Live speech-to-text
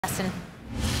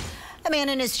A man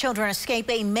and his children escape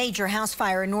a major house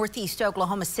fire in northeast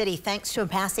Oklahoma City thanks to a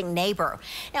passing neighbor.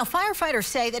 Now, firefighters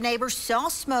say the neighbors saw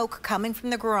smoke coming from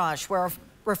the garage where a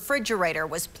refrigerator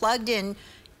was plugged in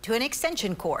to an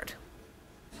extension cord.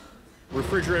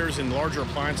 Refrigerators and larger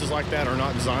appliances like that are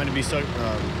not designed to be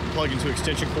plugged into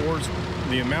extension cords.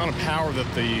 The amount of power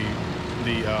that the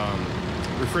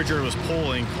refrigerator was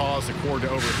pulling caused the cord to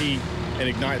overheat and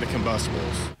ignite the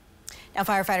combustibles. Now,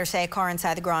 firefighters say a car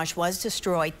inside the garage was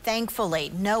destroyed.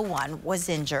 Thankfully, no one was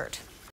injured.